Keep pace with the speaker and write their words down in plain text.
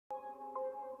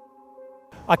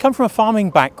I come from a farming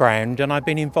background and I've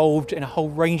been involved in a whole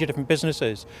range of different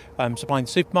businesses, supplying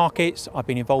supermarkets. I've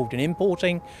been involved in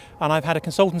importing, and I've had a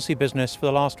consultancy business for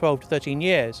the last 12 to 13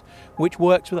 years, which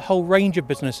works with a whole range of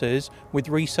businesses, with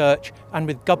research and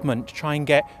with government to try and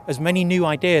get as many new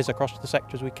ideas across the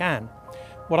sector as we can.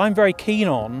 What I'm very keen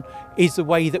on is the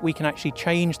way that we can actually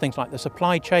change things like the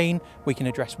supply chain, we can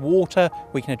address water,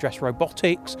 we can address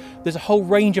robotics. There's a whole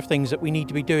range of things that we need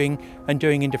to be doing and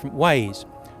doing in different ways.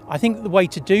 I think that the way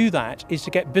to do that is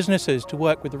to get businesses to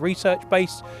work with the research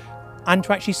base and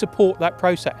to actually support that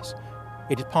process.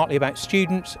 It is partly about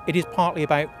students, it is partly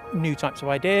about new types of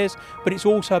ideas, but it's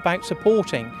also about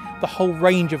supporting the whole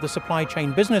range of the supply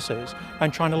chain businesses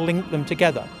and trying to link them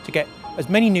together to get as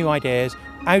many new ideas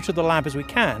out of the lab as we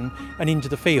can and into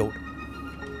the field.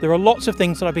 There are lots of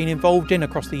things that I've been involved in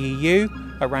across the EU,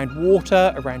 around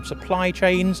water, around supply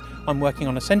chains. I'm working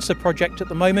on a sensor project at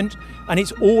the moment, and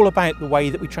it's all about the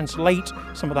way that we translate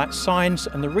some of that science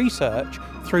and the research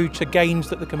through to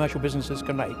gains that the commercial businesses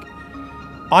can make.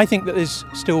 I think that there's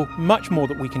still much more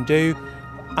that we can do,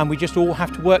 and we just all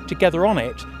have to work together on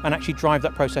it and actually drive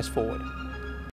that process forward.